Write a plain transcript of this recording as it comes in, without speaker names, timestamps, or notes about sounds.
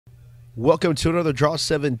Welcome to another Draw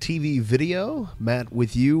 7 TV video. Matt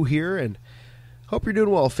with you here, and hope you're doing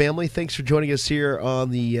well, family. Thanks for joining us here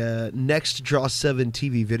on the next Draw 7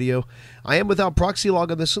 TV video. I am without proxy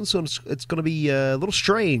log on this one, so it's going to be a little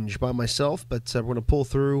strange by myself, but we're going to pull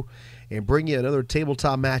through and bring you another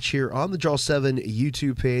tabletop match here on the Draw 7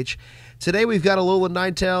 YouTube page. Today we've got Alola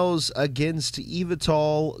Ninetales against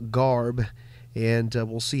Yveltal Garb, and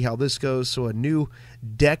we'll see how this goes. So a new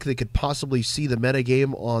deck that could possibly see the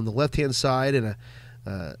metagame on the left-hand side, and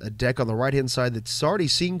a deck on the right-hand side that's already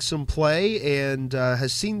seeing some play and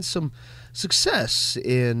has seen some success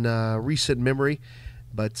in recent memory.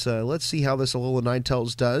 But let's see how this Alola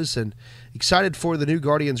Ninetales does, and excited for the new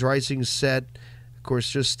Guardians Rising set. Of course,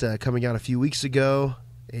 just coming out a few weeks ago,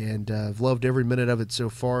 and I've loved every minute of it so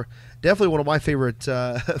far. Definitely one of my favorite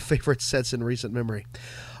favorite sets in recent memory.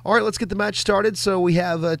 All right, let's get the match started. So we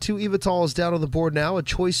have two Yveltals down on the board now. A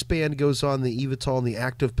choice band goes on the Yveltal in the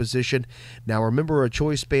active position. Now remember, a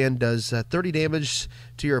choice band does 30 damage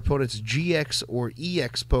to your opponent's GX or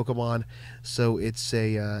EX Pokemon, so it's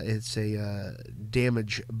a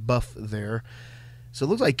damage buff there. So it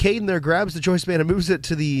looks like Caden there grabs the choice band and moves it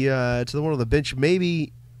to the one on the bench.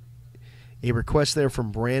 Maybe a request there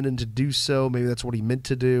from Brandon to do so. Maybe that's what he meant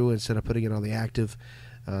to do instead of putting it on the active.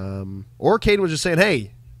 Or Caden was just saying,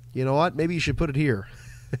 hey, you know what? Maybe you should put it here.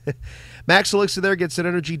 Max Elixir there gets an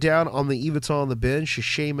energy down on the Yveltal on the bench.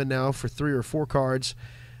 Shaman now for 3 or 4 cards.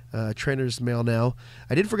 Trainer's Mail now.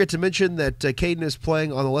 I did forget to mention that Caden is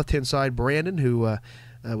playing on the left-hand side. Brandon, who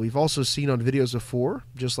we've also seen on videos before,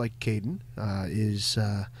 just like Caden,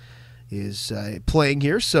 is playing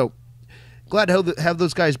here. So glad to have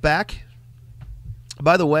those guys back.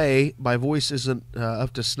 By the way, my voice isn't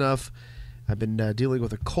up to snuff. I've been dealing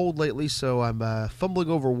with a cold lately, so I'm fumbling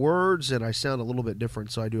over words, and I sound a little bit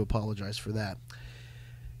different, so I do apologize for that.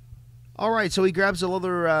 All right, so he grabs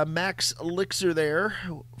another Max Elixir there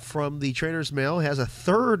from the Trainer's Mail. He has a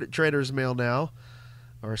third Trainer's Mail now,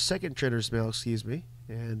 or a second Trainer's Mail, excuse me,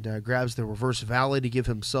 and grabs the Reverse Valley to give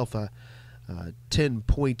himself a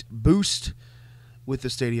 10-point boost with the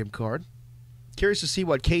Stadium card. Curious to see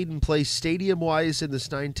what Caden plays Stadium-wise in this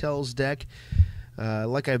Ninetales deck.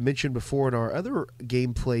 Like I mentioned before in our other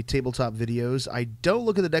gameplay tabletop videos, I don't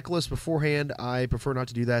look at the deck list beforehand. I prefer not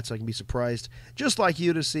to do that so I can be surprised, just like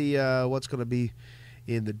you, to see what's going to be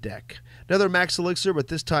in the deck. Another Max Elixir, but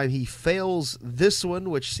this time he fails this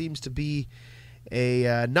one, which seems to be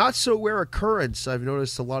a not-so-rare occurrence. I've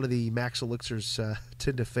noticed a lot of the Max Elixirs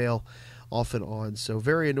tend to fail off and on, so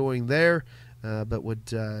very annoying there. But would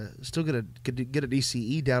still get a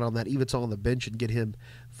DCE down on that Yveltal on the bench and get him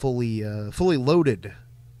fully loaded.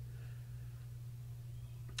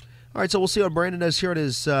 All right, so we'll see what Brandon does here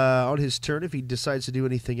on his turn, if he decides to do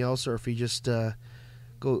anything else, or if he just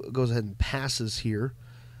goes ahead and passes here.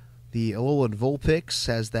 The Alolan Vulpix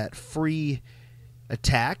has that free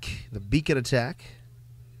attack, the beacon attack.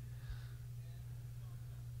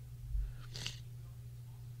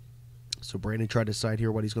 So Brandon tried to decide here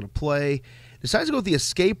what he's going to play. Decides to go with the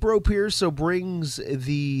escape rope here, so brings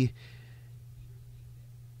the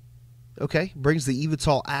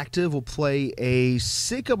Yveltal active. Will play a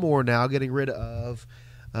Sycamore now, getting rid of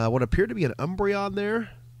what appeared to be an Umbreon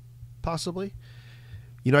there, possibly.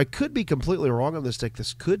 You know, I could be completely wrong on this deck.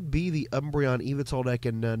 This could be the Umbreon Yveltal deck,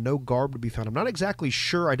 and no Garb to be found. I'm not exactly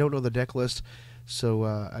sure. I don't know the deck list. So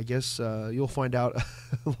I guess you'll find out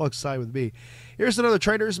alongside with me. Here's another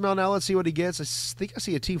Trainer's Mail now. Let's see what he gets. I think I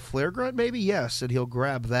see a Team Flare Grunt, maybe? Yes, and he'll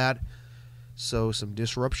grab that. So some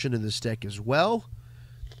disruption in this deck as well.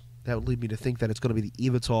 That would lead me to think that it's going to be the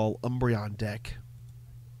Yveltal Umbreon deck.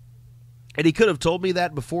 And he could have told me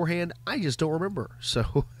that beforehand. I just don't remember.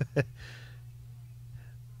 So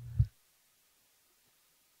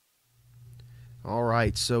all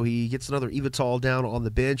right, so he gets another Yveltal down on the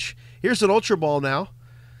bench. Here's an Ultra Ball now.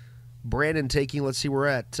 Brandon taking, let's see, we're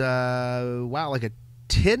at, wow, like a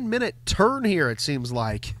 10-minute turn here, it seems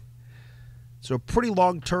like. So a pretty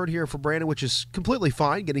long turn here for Brandon, which is completely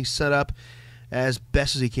fine, getting set up as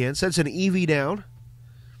best as he can. Sends an Eevee down.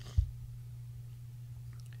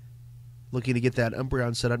 Looking to get that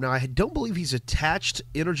Umbreon set up. Now, I don't believe he's attached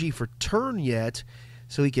energy for turn yet,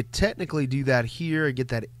 so he could technically do that here and get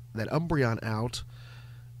that Umbreon out,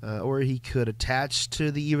 or he could attach to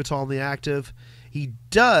the Yveltal in the active. He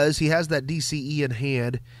does. He has that DCE in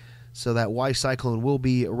hand, so that Y Cyclone will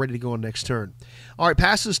be ready to go on next turn. All right,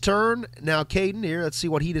 passes turn. Now Caden here, let's see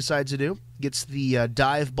what he decides to do. Gets the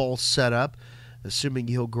Dive Ball set up, assuming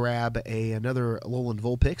he'll grab another Alolan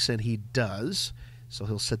Vulpix, and he does. So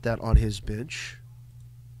he'll set that on his bench.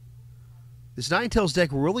 This Ninetales deck,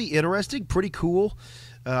 really interesting, pretty cool.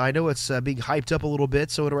 I know it's being hyped up a little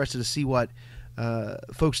bit, so interested to see what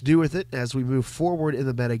folks do with it as we move forward in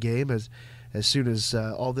the metagame as soon as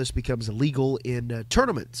all this becomes legal in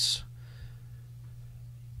tournaments.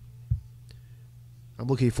 I'm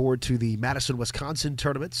looking forward to the Madison, Wisconsin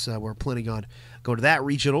tournaments. We're planning on going to that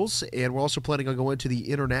regionals, and we're also planning on going to the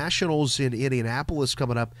internationals in Indianapolis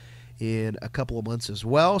coming up in a couple of months as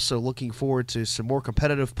well. So looking forward to some more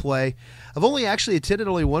competitive play. I've only actually attended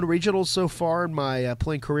only one regional so far in my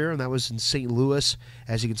playing career, and that was in St. Louis.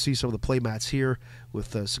 As you can see, some of the play mats here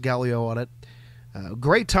with Segalio on it.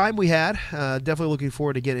 Great time we had. Definitely looking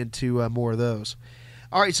forward to getting into more of those.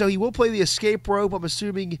 All right, so he will play the escape rope. I'm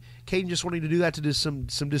assuming Caden just wanting to do that to do some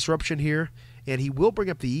disruption here, and he will bring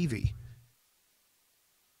up the Eevee.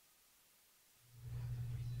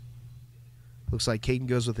 Looks like Caden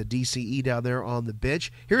goes with a DCE down there on the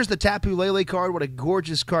bench. Here's the Tapu Lele card. What a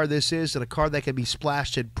gorgeous card this is, and a card that can be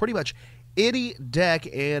splashed in pretty much any deck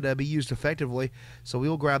and be used effectively. So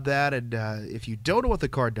we'll grab that, and if you don't know what the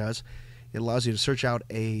card does, it allows you to search out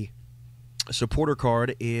a supporter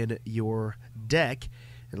card in your deck.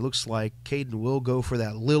 It looks like Caden will go for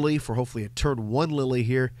that Lily for hopefully a turn 1 Lily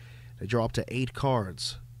here to draw up to 8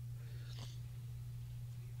 cards.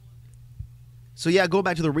 So yeah, going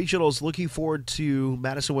back to the regionals, looking forward to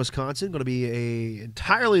Madison, Wisconsin. Going to be a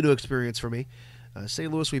entirely new experience for me.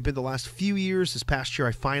 St. Louis, we've been the last few years. This past year,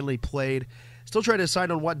 I finally played. Still trying to decide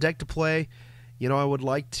on what deck to play. You know, I would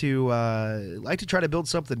like to try to build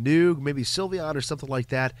something new, maybe Sylveon or something like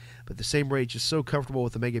that. But the same rate, just so comfortable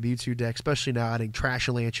with the Mega Mewtwo deck, especially now adding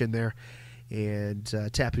Trashalanche in there and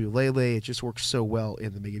Tapu Lele. It just works so well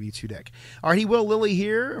in the Mega Mewtwo deck. All right, he will Lily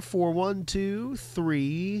here for 1, 2,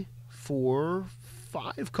 3, 4,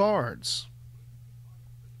 5 cards.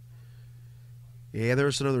 Yeah,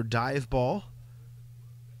 there's another Dive Ball.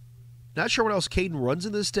 Not sure what else Caden runs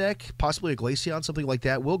in this deck. Possibly a Glaceon, something like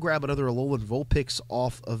that. We'll grab another Alolan Vulpix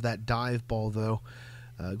off of that Dive Ball, though.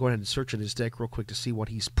 Go ahead and search in his deck real quick to see what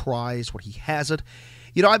he's prized, what he hasn't.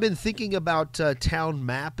 You know, I've been thinking about Town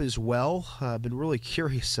Map as well. I've been really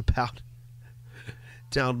curious about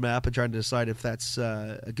Town Map and trying to decide if that's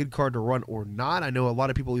a good card to run or not. I know a lot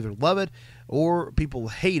of people either love it or people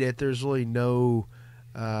hate it. There's really no,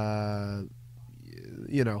 there's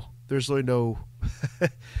really no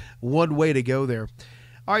one way to go there.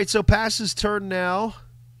 All right, so pass his turn now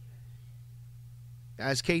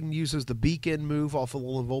as Caden uses the Beacon move off of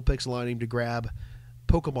Alolan Vulpix, allowing him to grab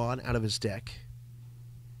Pokemon out of his deck.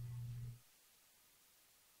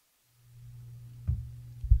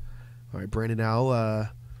 All right, Brandon now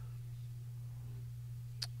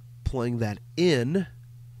playing that in.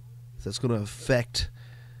 So that's going to affect.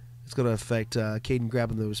 It's going to affect Caden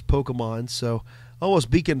grabbing those Pokemon. So almost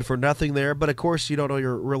Beacon for nothing there. But of course, you don't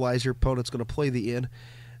realize your opponent's going to play the in,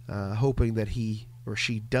 hoping that he or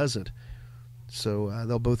she doesn't. So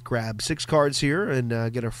they'll both grab 6 cards here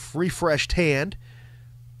and get a refreshed hand.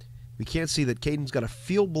 We can't see that Caden's got a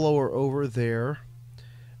Field Blower over there.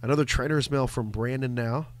 Another Trainer's Mail from Brandon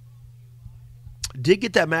now. Did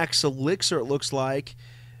get that Max Elixir, it looks like.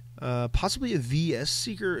 Possibly a VS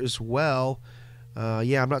Seeker as well.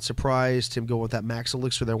 Yeah, I'm not surprised him going with that Max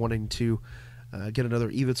Elixir. They're wanting to get another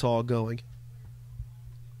Yveltal going.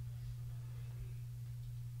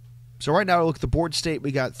 So right now, look at the board state.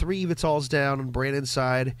 We got 3 Yveltals down on Brandon's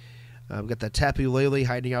side. We got that Tapu Lele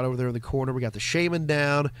hiding out over there in the corner. We got the Shaman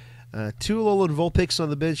down. 2 Alolan Vulpix on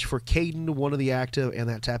the bench for Caden, 1 of the active, and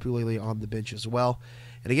that Tapu Lele on the bench as well.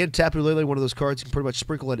 And again, Tapu Lele, one of those cards you can pretty much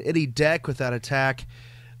sprinkle in any deck with that attack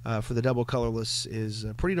for the double colorless is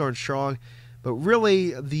pretty darn strong. But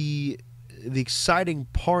really, the exciting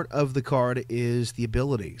part of the card is the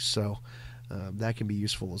abilities. So that can be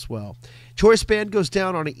useful as well. Choice Band goes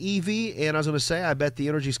down on an Eevee, and I was going to say, I bet the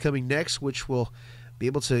energy's coming next, which will be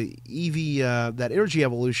able to Eevee that energy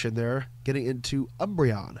evolution there, getting into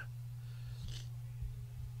Umbreon.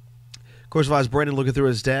 Of course, if I was Brandon looking through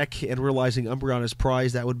his deck and realizing Umbreon is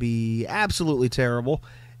prized, that would be absolutely terrible.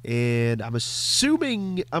 And I'm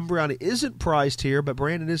assuming Umbreon isn't prized here, but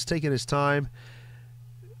Brandon is taking his time.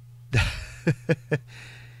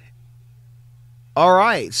 All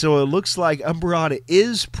right, so it looks like Umbreon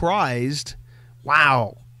is prized.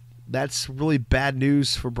 Wow, that's really bad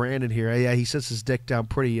news for Brandon here. Yeah, he sets his deck down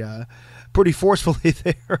pretty forcefully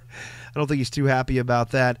there. I don't think he's too happy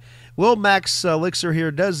about that. Will Max Elixir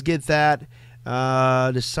here does get that.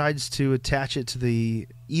 Decides to attach it to the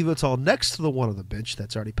Yveltal next to the one on the bench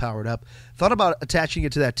that's already powered up. Thought about attaching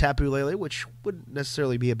it to that Tapu Lele, which wouldn't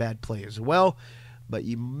necessarily be a bad play as well. But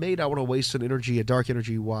you may not want to waste an energy, a dark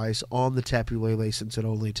energy wise, on the Tapu Lele since it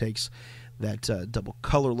only takes that double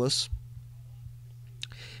colorless.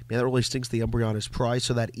 Man, that really stinks. The Umbreon is prized.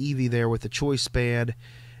 So that Eevee there with the choice band.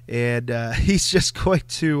 And he's just going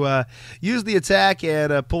to use the attack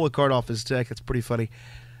and pull a card off his deck. That's pretty funny.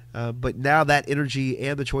 But now that energy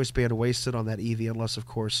and the choice band are wasted on that Eevee, unless, of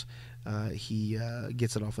course, he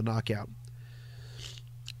gets it off a knockout.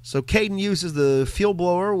 So Caden uses the Field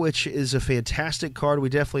Blower, which is a fantastic card. We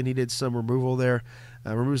definitely needed some removal there.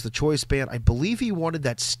 Removes the choice band. I believe he wanted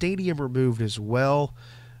that Stadium removed as well.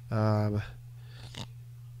 I'm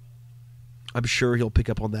sure he'll pick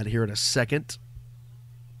up on that here in a second.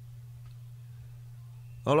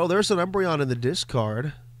 Oh, no, there's an Umbreon in the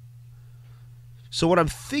discard. So what I'm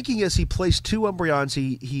thinking is he placed 2 Umbreons.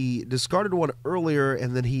 He discarded one earlier,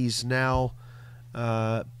 and then he's now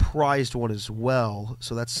prized one as well.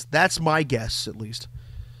 So that's my guess, at least.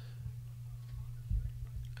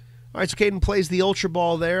 All right, so Caden plays the Ultra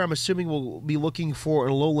Ball there. I'm assuming we'll be looking for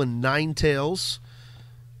an Alolan Ninetales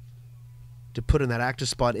to put in that active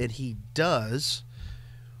spot, and he does.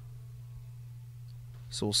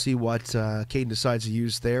 So we'll see what Caden decides to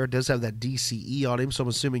use there. It does have that DCE on him, so I'm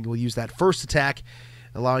assuming we'll use that first attack,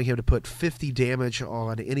 allowing him to put 50 damage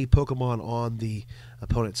on any Pokemon on the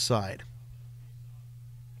opponent's side.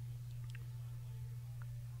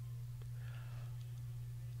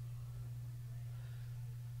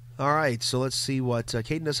 All right, so let's see what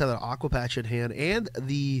Caden does have an Aqua Patch in hand and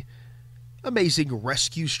the amazing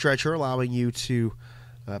Rescue Stretcher, allowing you to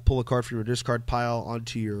pull a card from your discard pile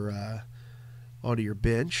onto your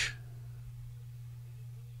bench.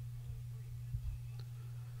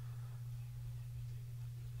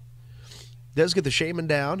 Does get the Shaman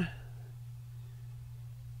down.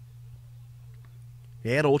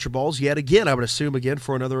 And Ultra Balls yet again, I would assume, again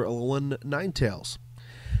for another Alolan Ninetales.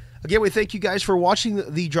 Again, we thank you guys for watching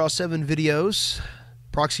the Draw 7 videos.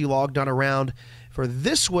 Proxy logged on around for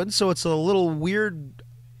this one, so it's a little weird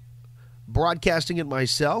broadcasting it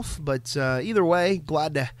myself, but either way,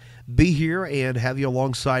 glad to be here and have you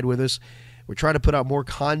alongside with us. We're trying to put out more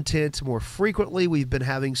content more frequently. We've been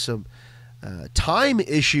having some time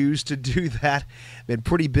issues to do that. Been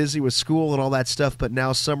pretty busy with school and all that stuff, but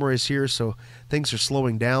now summer is here, so things are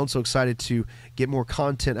slowing down. So excited to get more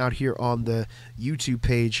content out here on the YouTube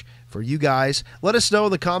page for you guys. Let us know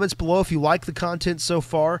in the comments below if you like the content so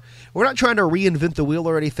far. We're not trying to reinvent the wheel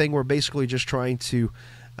or anything. We're basically just trying to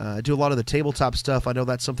do a lot of the tabletop stuff. I know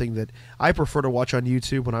that's something that I prefer to watch on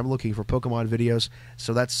YouTube when I'm looking for Pokemon videos.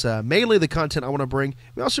 So that's mainly the content I want to bring.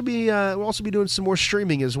 We'll also be doing some more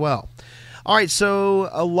streaming as well. All right, so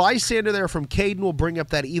a Lysander there from Caden will bring up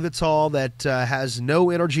that Yveltal that has no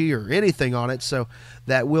energy or anything on it, so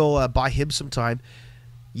that will buy him some time.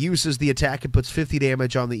 Uses the attack and puts 50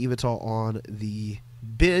 damage on the Yveltal on the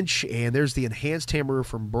bench, and there's the Enhanced Hammer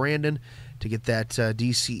from Brandon to get that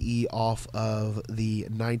DCE off of the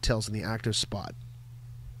Ninetales in the active spot.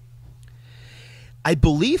 I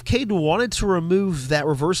believe Caden wanted to remove that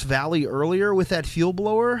Reverse Valley earlier with that Field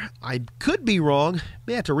Blower. I could be wrong.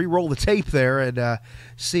 May have to re-roll the tape there and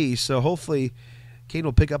see. So hopefully Caden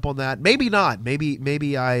will pick up on that. Maybe not. Maybe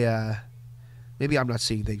I'm not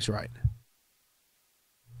seeing things right.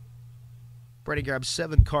 Brady grabs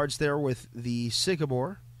 7 cards there with the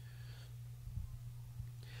Sycamore.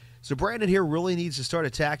 So Brandon here really needs to start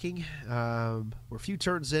attacking. We're a few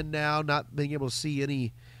turns in now, not being able to see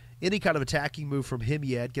any kind of attacking move from him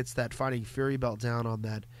yet. Gets that Fighting Fury Belt down on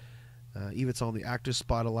that Yveltal on the active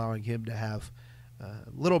spot, allowing him to have a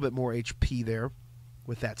little bit more HP there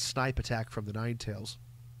with that Snipe attack from the Ninetales.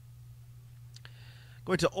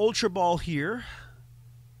 Going to Ultra Ball here.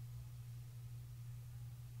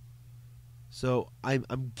 So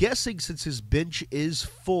I'm guessing since his bench is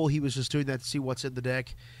full, he was just doing that to see what's in the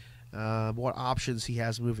deck, what options he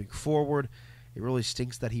has moving forward. It really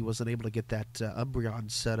stinks that he wasn't able to get that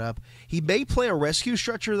Umbreon set up. He may play a Rescue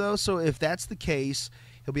Stretcher, though, so if that's the case,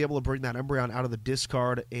 he'll be able to bring that Umbreon out of the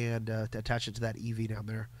discard and attach it to that Eevee down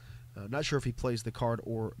there. Not sure if he plays the card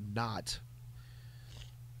or not.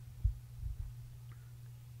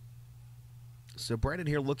 So Brandon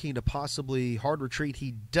here looking to possibly hard retreat.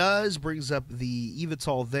 He does. Brings up the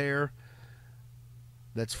Yveltal there.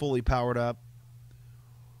 That's fully powered up.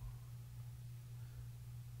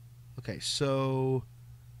 Okay, so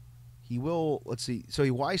he will, let's see. So he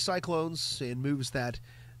Y Cyclones and moves that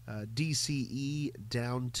DCE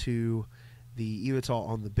down to the Yveltal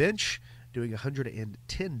on the bench, doing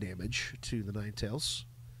 110 damage to the Ninetales.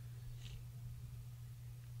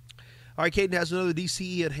 All right, Caden has another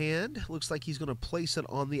DCE at hand. Looks like he's going to place it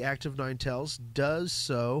on the active Ninetales. Does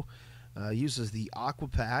so. Uses the Aqua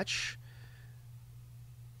Patch.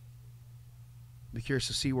 Be curious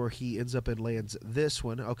to see where he ends up and lands this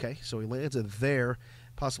one. Okay, so he lands it there.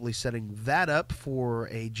 possibly setting that up for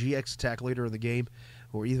a GX attack later in the game,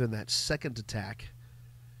 or even that second attack.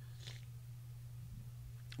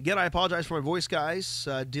 Again, I apologize for my voice, guys.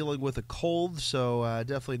 Dealing with a cold, so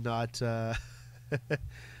definitely not,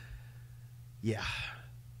 yeah,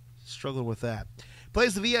 struggling with that.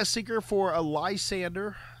 Plays the VS Seeker for a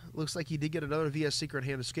Lysander. Looks like he did get another VS Seeker at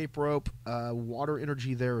hand escape rope. Water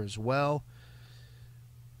energy there as well.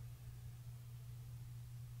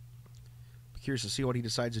 Curious to see what he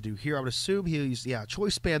decides to do here. I would assume he's,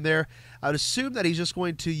 choice span there. I would assume that he's just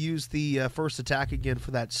going to use the first attack again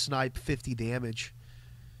for that snipe 50 damage.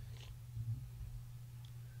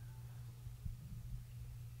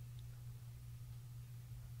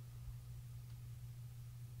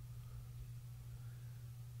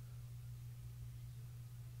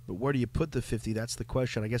 But where do you put the 50? That's the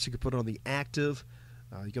question. I guess you could put it on the active.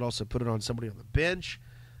 You could also put it on somebody on the bench.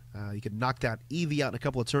 You could knock that Eevee out in a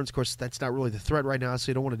couple of turns. Of course, that's not really the threat right now, so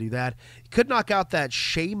you don't want to do that. You could knock out that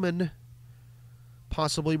Shaman,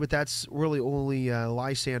 possibly, but that's really only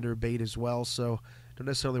Lysander bait as well, so don't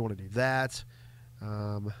necessarily want to do that.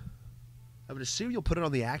 I would assume you'll put it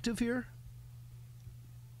on the active here.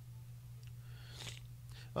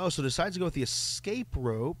 Oh, so decides to go with the escape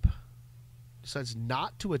rope. Decides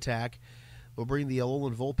not to attack. We'll bring the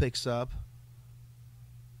Alolan Vulpix up.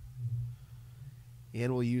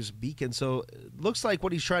 And we'll use Beacon. So it looks like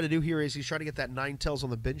what he's trying to do here is he's trying to get that Ninetales on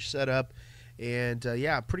the bench set up. And,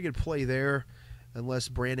 yeah, pretty good play there. Unless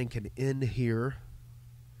Brandon can end here.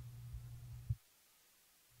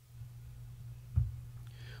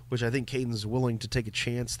 Which I think Caden's willing to take a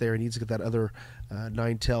chance there. He needs to get that other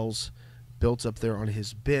Ninetales built up there on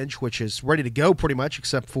his bench, which is ready to go pretty much,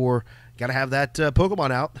 except for got to have that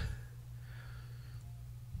Pokemon out.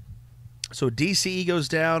 So DCE goes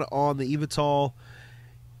down on the Yveltal,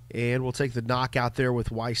 and we'll take the knockout there with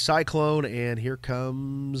Y Cyclone, and here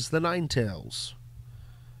comes the Ninetales.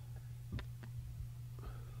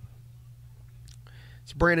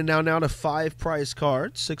 It's Brandon now to 5 prize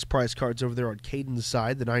cards, 6 prize cards over there on Caden's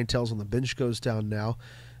side. The Ninetales on the bench goes down now.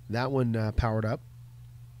 That one powered up.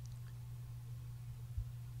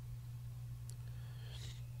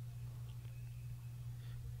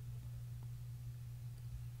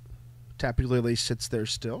 Tapu Lele sits there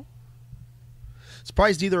still.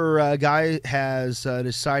 Surprised either guy has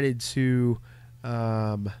decided to...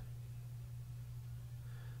 okay,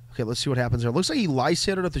 let's see what happens there. Looks like he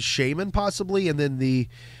Lysandered at the Shaman, possibly, and then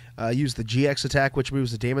used the GX attack, which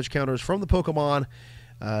moves the damage counters from the Pokemon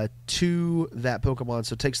to that Pokemon.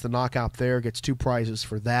 So takes the knockout there, gets 2 prizes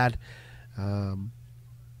for that.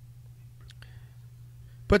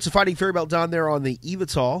 Puts a Fighting Fairy Belt down there on the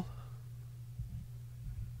Yveltal.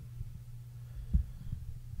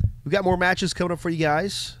 We've got more matches coming up for you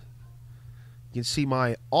guys. You can see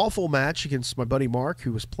my awful match against my buddy Mark,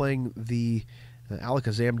 who was playing the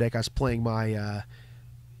Alakazam deck. I was playing my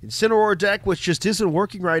Incineroar deck, which just isn't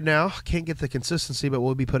working right now. Can't get the consistency, but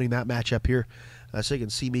we'll be putting that match up here so you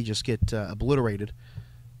can see me just get obliterated.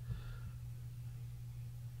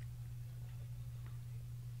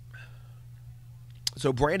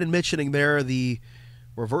 So Brandon mentioning there the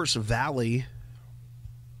Reverse Valley.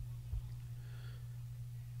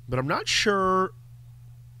 But I'm not sure.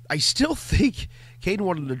 I still think Caden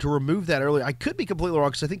wanted to remove that earlier. I could be completely wrong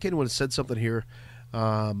because I think Caden would have said something here.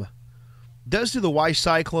 Does do the Y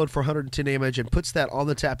Cyclone for 110 damage and puts that on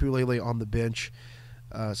the Tapu Lele on the bench.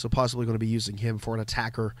 So possibly going to be using him for an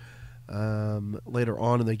attacker later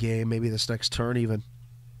on in the game, maybe this next turn even.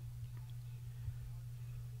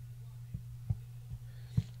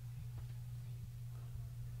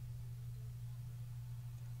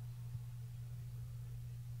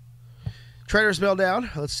 Trainer's Mail down.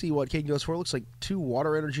 Let's see what Caden goes for. Looks like 2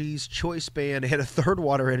 water energies, choice band, and a 3rd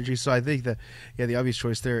water energy. So I think the obvious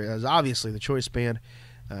choice there is obviously the choice band.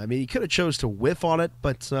 I mean, he could have chose to whiff on it,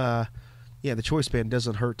 but yeah, the choice band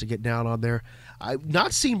doesn't hurt to get down on there. I've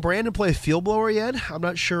not seen Brandon play a field blower yet. I'm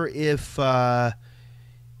not sure if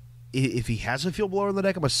he has a field blower in the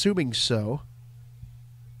deck. I'm assuming so.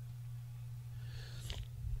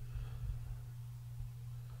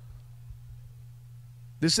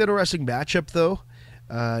 This is an interesting matchup, though.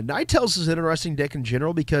 Ninetales is an interesting deck in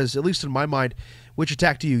general because, at least in my mind, which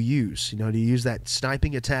attack do you use? You know, do you use that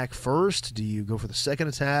sniping attack first? Do you go for the second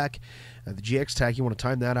attack? The GX attack, you want to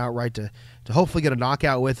time that out right to hopefully get a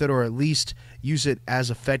knockout with it, or at least use it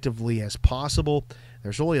as effectively as possible.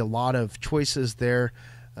 There's only a lot of choices there.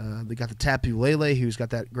 They got the Tapu Lele, who's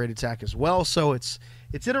got that great attack as well. So it's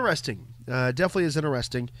interesting. Definitely is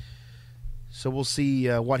interesting. So we'll see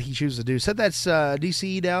what he chooses to do. Said that's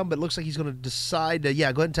DCE down, but it looks like he's going to decide to,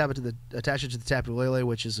 go ahead and attach it to the Tapu Lele,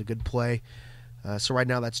 which is a good play. So right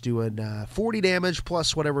now that's doing 40 damage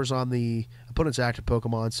plus whatever's on the opponent's active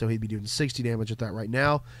Pokemon, so he'd be doing 60 damage at that right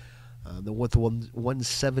now. With the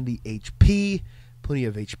 170 HP, plenty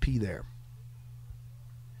of HP there.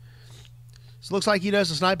 So it looks like he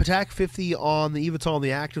does a snipe attack, 50 on the Yveltal in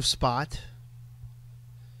the active spot.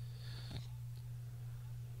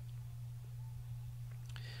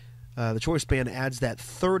 The Choice Band adds that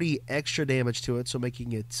 30 extra damage to it, so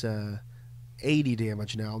making it 80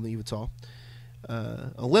 damage now on the Yveltal.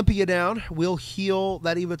 Olympia down will heal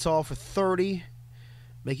that Yveltal for 30,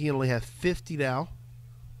 making it only have 50 now.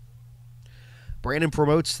 Brandon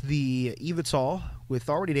promotes the Yveltal with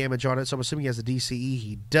already damage on it, so I'm assuming he has a DCE.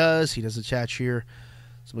 He does. He does attach here,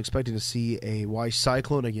 so I'm expecting to see a Y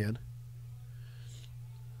Cyclone again.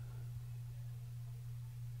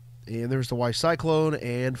 And there's the Y Cyclone,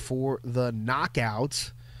 and for the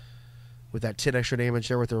knockout, with that 10 extra damage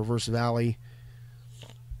there with the Reverse Valley.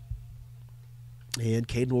 And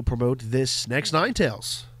Caden will promote this next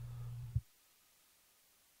Ninetales.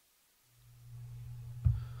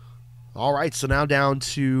 All right, so now down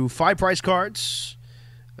to 5 prize cards.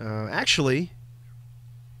 Actually,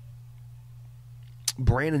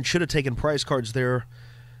 Brandon should have taken prize cards there.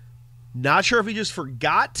 Not sure if he just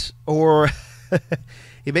forgot or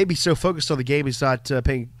he may be so focused on the game he's not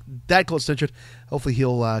paying that close attention. Hopefully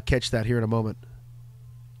he'll catch that here in a moment.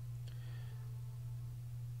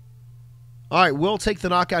 All right, we'll take the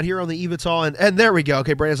knockout here on the Yveltal, and there we go.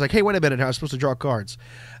 Okay, Brandon's like, hey, wait a minute, how am I supposed to draw cards?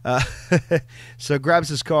 So grabs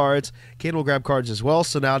his cards. Caden will grab cards as well.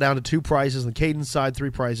 So now down to 2 prizes on Caden's side, 3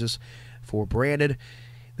 prizes for Brandon.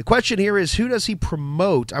 The question here is, who does he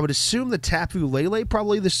promote? I would assume the Tapu Lele,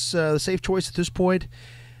 probably the safe choice at this point.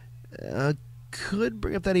 Could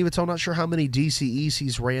bring up that Yveltal. Not sure how many DCEs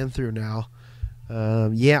he's ran through now.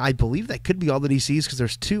 Yeah, I believe that could be all the DCEs because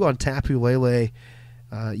there's 2 on Tapu Lele.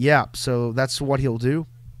 Yeah, so that's what he'll do.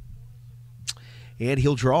 And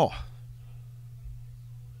he'll draw.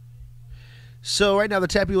 So right now the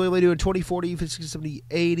Tapu Lele doing 20, 40, 50, 60, 70,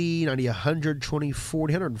 80, 90, 100, 20,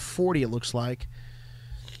 40, 140 it looks like.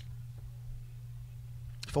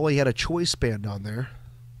 If only he had a Choice Band on there.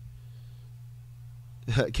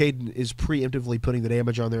 Caden is preemptively putting the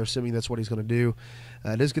damage on there, assuming that's what he's going to do.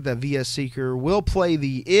 Does get that VS Seeker. Will play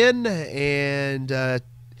the in, and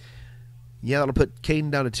yeah, that'll put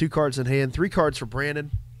Caden down to 2 cards in hand. 3 cards for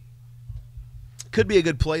Brandon. Could be a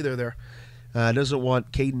good play there. Doesn't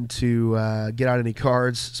want Caden to get out any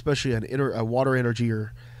cards, especially a Water Energy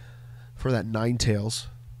or for that Ninetales.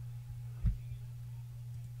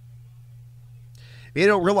 You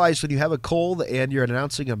don't realize when you have a cold and you're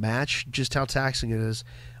announcing a match just how taxing it is.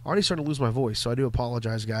 I'm already starting to lose my voice, so I do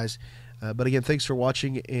apologize, guys. But again, thanks for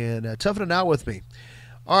watching and toughing it out with me.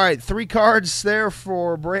 All right, 3 cards there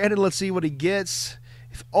for Brandon. Let's see what he gets.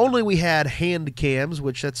 If only we had hand cams,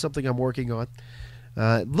 which that's something I'm working on.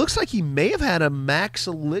 It looks like he may have had a Max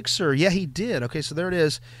Elixir. Yeah, he did. Okay, so there it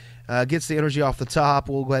is. Gets the energy off the top.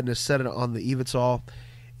 We'll go ahead and set it on the Yveltal.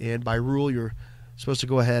 And by rule, you're supposed to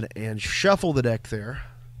go ahead and shuffle the deck there.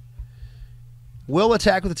 Will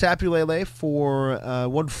attack with the Tapu Lele for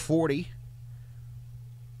 140.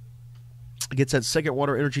 Gets that second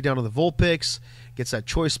Water Energy down on the Vulpix. Gets that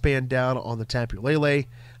Choice Band down on the Tapu Lele.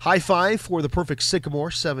 High five for the Perfect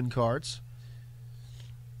Sycamore, 7 cards.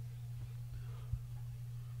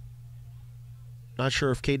 Not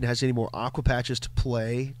sure if Caden has any more Aqua Patches to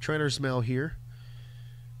play. Trainer's Mail here.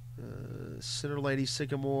 Center Lady,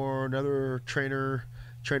 Sycamore, another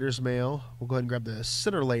Trainer's Mail. We'll go ahead and grab the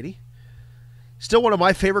Center Lady. Still one of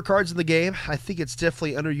my favorite cards in the game. I think it's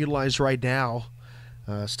definitely underutilized right now.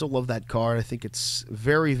 Still love that card. I think it's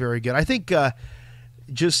very, very good. I think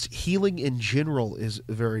just healing in general is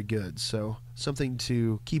very good. So something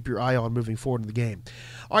to keep your eye on moving forward in the game.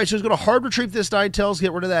 All right, so he's going to hard retrieve this Ninetales,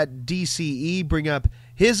 get rid of that DCE, bring up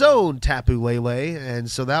his own Tapu Lele.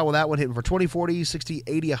 And so that one hitting for 20, 40, 60,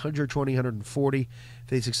 80, 120, 140,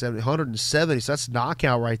 56, 70, 170. So that's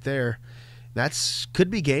knockout right there. That's could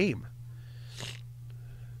be game.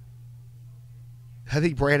 I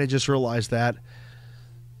think Brandon just realized that.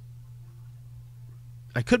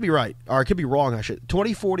 I could be right, or I could be wrong, I should.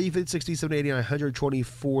 20, 40, 50, 60, 70, 80, 120,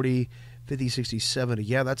 40, 50, 60, 70.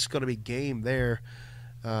 Yeah, that's going to be game there.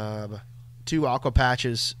 2 Aqua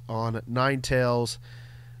Patches on Ninetales,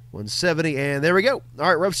 170, and there we go. All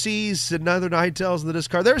right, Rough Seas, another Ninetales in the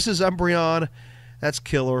discard. There's his Umbreon. That's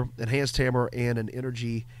killer. Enhanced Hammer and an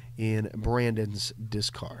Energy in Brandon's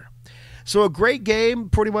discard. So a great game,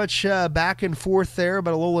 pretty much back and forth there,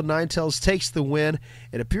 but Alolan Ninetales takes the win.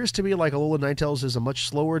 It appears to me like Alolan Ninetales is a much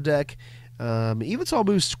slower deck. Yveltal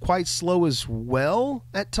moves quite slow as well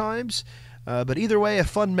at times. But either way, a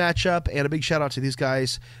fun matchup, and a big shout out to these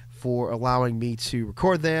guys for allowing me to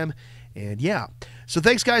record them. And yeah, so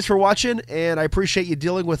thanks guys for watching, and I appreciate you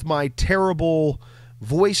dealing with my terrible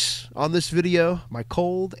voice on this video, my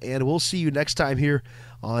cold, and we'll see you next time here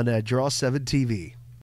on Draw 7 TV.